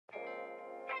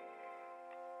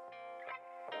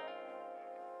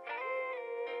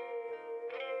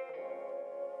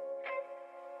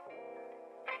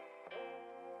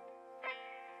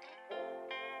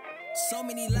So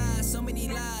many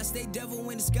lies, they devil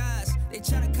in disguise. They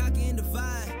try to conquer and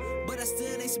divide, but I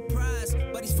still ain't surprised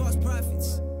by these false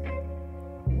prophets.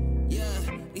 Yeah,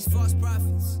 these false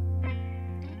prophets.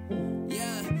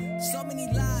 Yeah, so many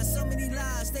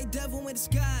lies, they devil in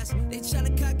disguise. They try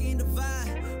to conquer and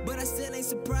divide, but I still ain't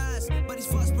surprised by these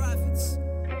false prophets.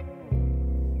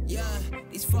 Yeah,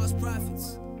 these false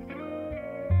prophets.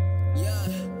 Yeah,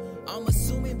 I'm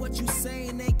assuming what you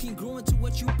saying ain't congruent to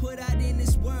what you put out in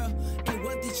this world. And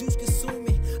what did you consume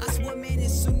it? I swear, man,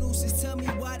 it's so nuisance. Tell me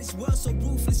why this world so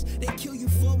ruthless. They kill you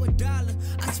for $1.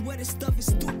 I swear this stuff is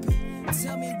stupid.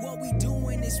 Tell me what we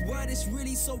doing. This world is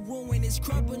really so ruined. It's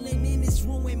crumbling in its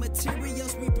ruin.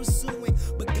 Materials we pursuing,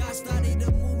 but God started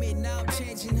a movement. Now I'm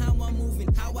changing how I'm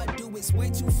moving. How I do it's way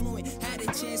too fluent. Had a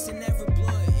chance and never blew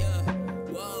it. Yeah.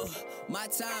 Whoa, my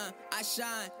time, I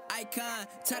shine, icon.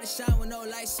 Time to shine with no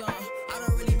lights on. I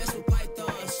don't really mess with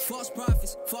pythons. False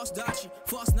prophets, false doctrine,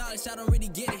 false knowledge, I don't really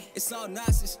get it. It's all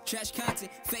nonsense, trash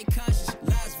content, fake conscience,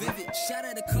 lies vivid. Shout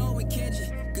out to Cole and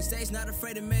Kendrick, cause they's not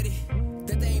afraid to admit it.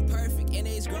 That they ain't perfect, and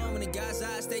they's growing in God's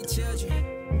eyes, they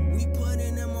children. We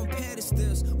putting them on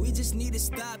pedestals, we just need to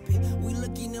stop it. We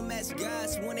looking them as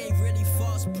gods when they really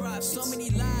false prophets. So many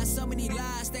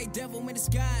lies, they devil in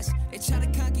disguise. They try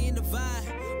to conquer and divide,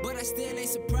 but I still ain't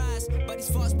surprised by these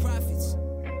false prophets.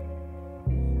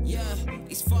 Yeah,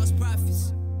 these false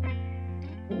prophets.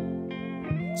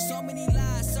 So many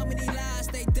lies,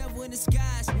 they devil in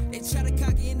disguise. They try to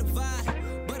conquer and divide,